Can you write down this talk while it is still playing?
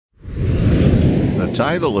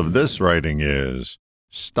title of this writing is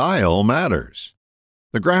Style Matters.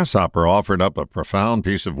 The Grasshopper offered up a profound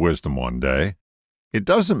piece of wisdom one day. It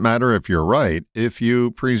doesn't matter if you're right if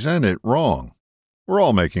you present it wrong. We're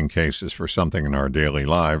all making cases for something in our daily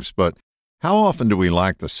lives, but how often do we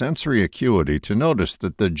lack the sensory acuity to notice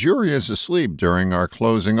that the jury is asleep during our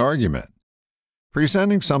closing argument?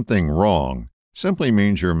 Presenting something wrong simply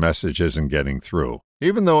means your message isn't getting through,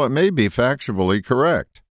 even though it may be factually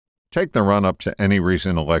correct. Take the run-up to any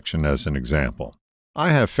recent election as an example.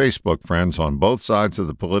 I have Facebook friends on both sides of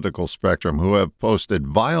the political spectrum who have posted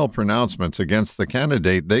vile pronouncements against the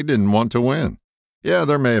candidate they didn't want to win. Yeah,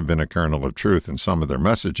 there may have been a kernel of truth in some of their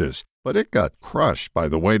messages, but it got crushed by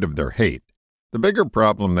the weight of their hate. The bigger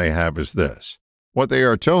problem they have is this. What they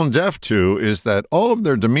are tone deaf to is that all of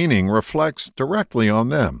their demeaning reflects directly on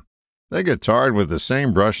them. They get tarred with the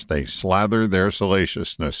same brush they slather their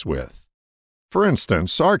salaciousness with. For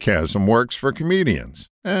instance, sarcasm works for comedians,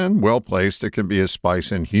 and well-placed it can be a spice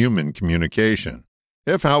in human communication.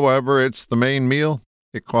 If, however, it's the main meal,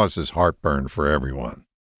 it causes heartburn for everyone.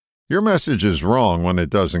 Your message is wrong when it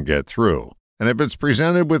doesn't get through, and if it's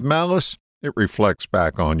presented with malice, it reflects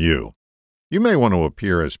back on you. You may want to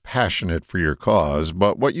appear as passionate for your cause,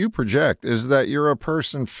 but what you project is that you're a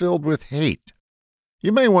person filled with hate.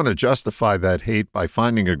 You may want to justify that hate by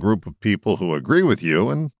finding a group of people who agree with you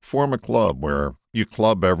and form a club where you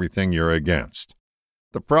club everything you're against.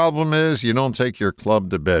 The problem is you don't take your club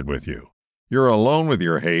to bed with you. You're alone with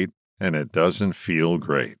your hate, and it doesn't feel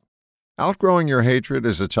great. Outgrowing your hatred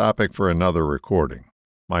is a topic for another recording.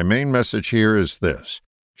 My main message here is this.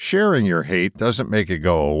 Sharing your hate doesn't make it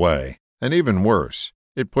go away, and even worse,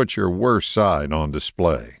 it puts your worst side on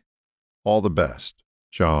display. All the best,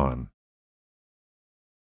 John.